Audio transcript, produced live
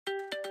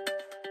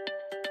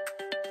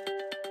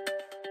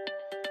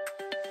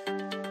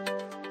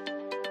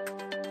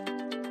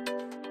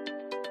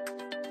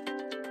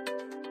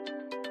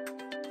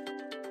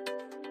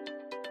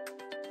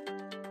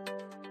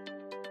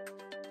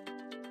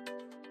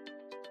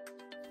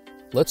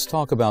Let's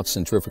talk about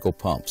centrifugal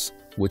pumps,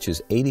 which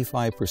is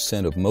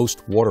 85% of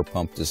most water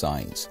pump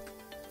designs.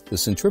 The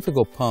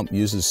centrifugal pump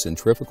uses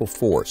centrifugal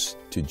force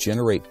to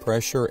generate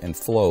pressure and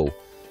flow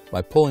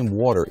by pulling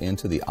water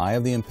into the eye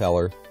of the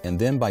impeller and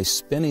then by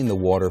spinning the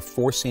water,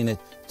 forcing it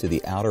to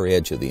the outer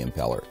edge of the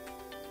impeller.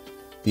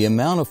 The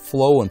amount of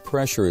flow and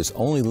pressure is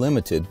only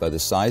limited by the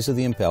size of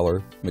the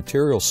impeller,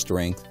 material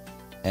strength,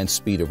 and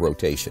speed of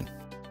rotation.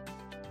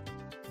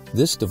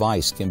 This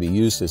device can be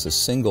used as a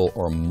single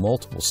or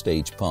multiple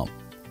stage pump.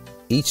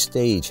 Each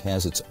stage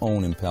has its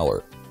own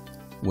impeller.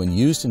 When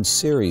used in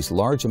series,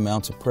 large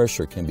amounts of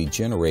pressure can be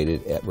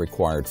generated at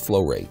required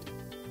flow rate.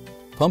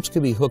 Pumps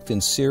can be hooked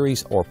in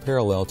series or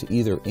parallel to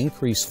either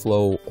increase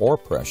flow or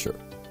pressure.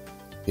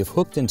 If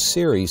hooked in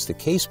series, the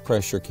case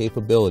pressure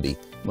capability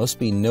must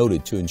be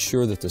noted to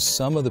ensure that the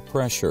sum of the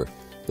pressure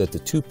that the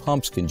two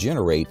pumps can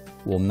generate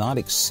will not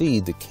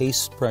exceed the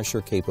case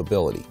pressure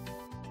capability.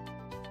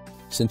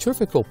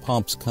 Centrifugal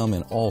pumps come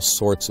in all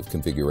sorts of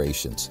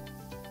configurations.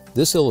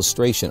 This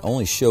illustration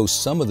only shows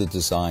some of the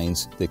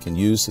designs that can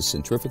use the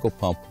centrifugal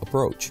pump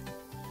approach.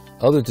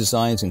 Other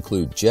designs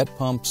include jet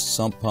pumps,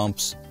 sump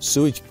pumps,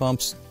 sewage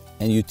pumps,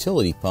 and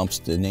utility pumps,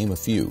 to name a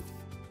few.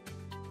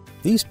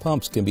 These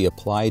pumps can be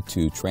applied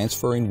to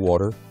transferring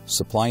water,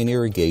 supplying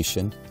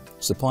irrigation,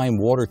 supplying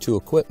water to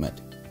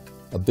equipment,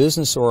 a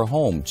business or a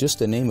home, just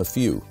to name a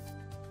few.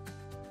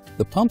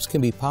 The pumps can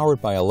be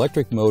powered by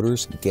electric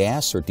motors,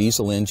 gas or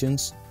diesel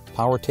engines,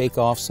 power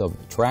takeoffs of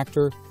a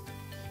tractor.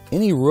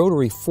 Any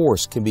rotary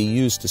force can be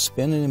used to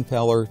spin an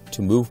impeller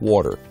to move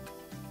water.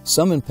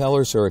 Some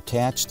impellers are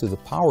attached to the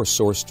power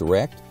source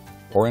direct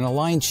or in a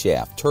line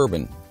shaft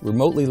turbine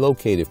remotely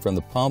located from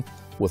the pump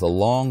with a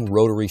long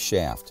rotary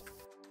shaft.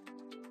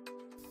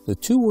 The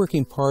two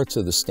working parts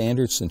of the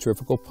standard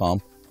centrifugal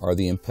pump are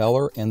the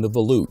impeller and the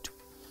volute.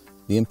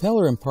 The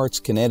impeller imparts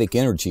kinetic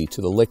energy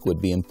to the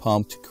liquid being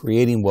pumped,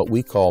 creating what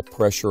we call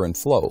pressure and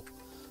flow.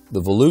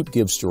 The volute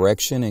gives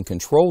direction and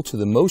control to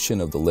the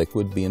motion of the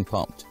liquid being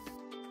pumped.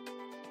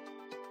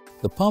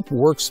 The pump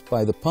works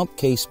by the pump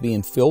case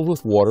being filled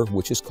with water,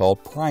 which is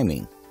called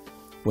priming.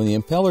 When the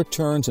impeller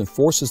turns and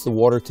forces the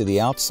water to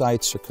the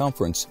outside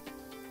circumference,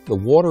 the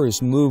water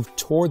is moved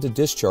toward the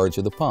discharge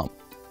of the pump.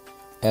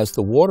 As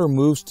the water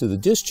moves to the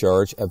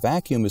discharge, a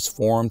vacuum is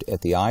formed at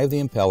the eye of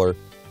the impeller,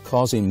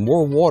 causing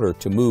more water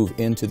to move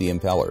into the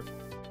impeller.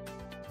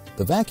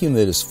 The vacuum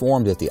that is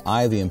formed at the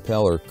eye of the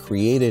impeller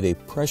created a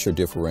pressure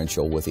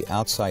differential with the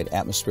outside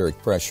atmospheric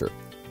pressure.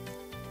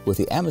 With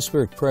the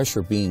atmospheric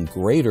pressure being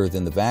greater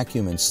than the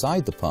vacuum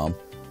inside the pump,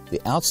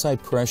 the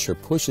outside pressure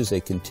pushes a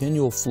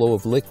continual flow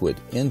of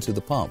liquid into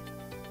the pump.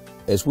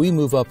 As we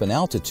move up in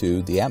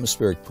altitude, the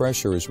atmospheric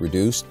pressure is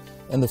reduced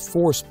and the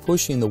force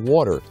pushing the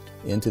water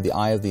into the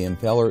eye of the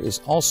impeller is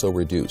also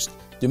reduced,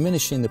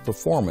 diminishing the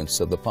performance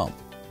of the pump.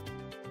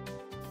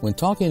 When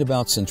talking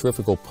about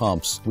centrifugal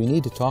pumps, we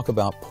need to talk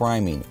about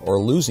priming or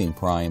losing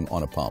prime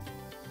on a pump.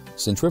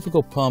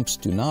 Centrifugal pumps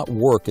do not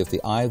work if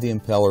the eye of the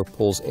impeller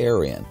pulls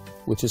air in,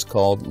 which is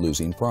called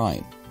losing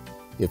prime.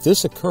 If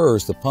this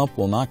occurs, the pump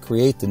will not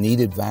create the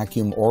needed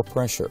vacuum or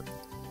pressure.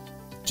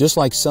 Just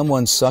like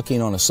someone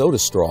sucking on a soda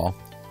straw,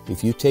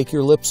 if you take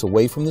your lips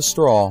away from the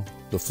straw,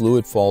 the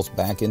fluid falls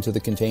back into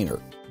the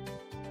container.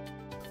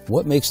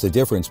 What makes the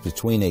difference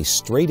between a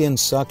straight-in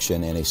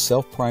suction and a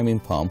self-priming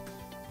pump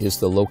is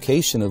the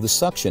location of the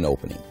suction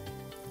opening.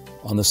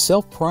 On the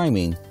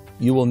self-priming,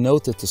 you will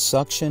note that the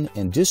suction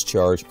and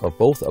discharge are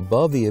both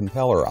above the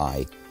impeller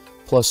eye,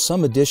 plus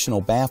some additional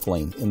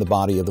baffling in the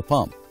body of the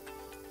pump.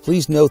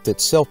 Please note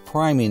that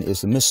self-priming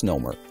is a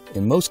misnomer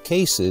in most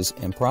cases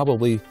and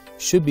probably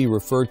should be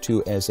referred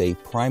to as a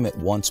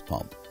prime-at-once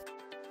pump.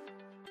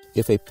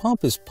 If a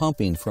pump is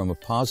pumping from a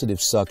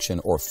positive suction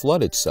or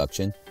flooded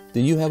suction,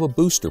 then you have a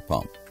booster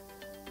pump.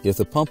 If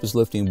the pump is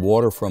lifting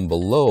water from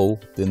below,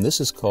 then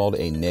this is called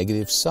a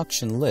negative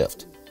suction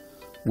lift.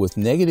 With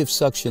negative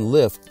suction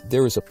lift,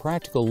 there is a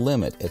practical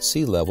limit at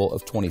sea level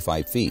of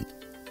 25 feet.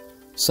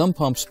 Some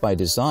pumps by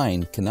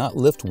design cannot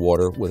lift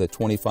water with a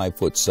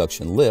 25-foot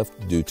suction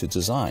lift due to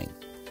design.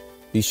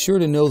 Be sure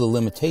to know the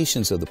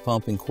limitations of the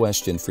pump in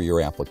question for your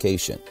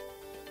application.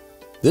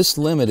 This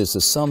limit is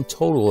the sum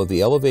total of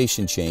the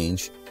elevation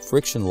change,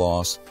 friction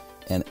loss,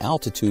 and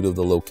altitude of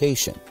the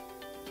location.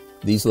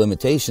 These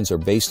limitations are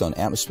based on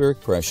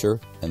atmospheric pressure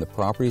and the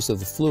properties of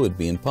the fluid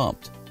being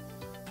pumped,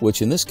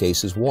 which in this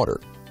case is water.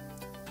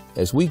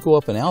 As we go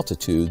up in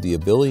altitude, the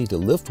ability to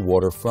lift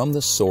water from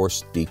the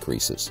source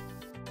decreases.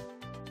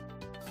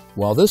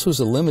 While this was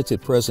a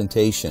limited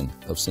presentation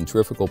of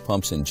centrifugal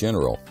pumps in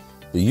general,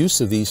 the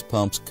use of these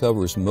pumps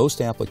covers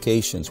most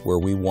applications where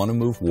we want to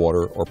move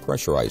water or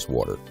pressurize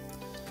water.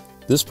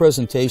 This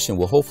presentation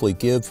will hopefully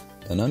give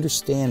an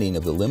understanding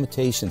of the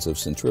limitations of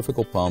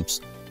centrifugal pumps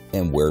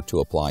and where to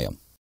apply them.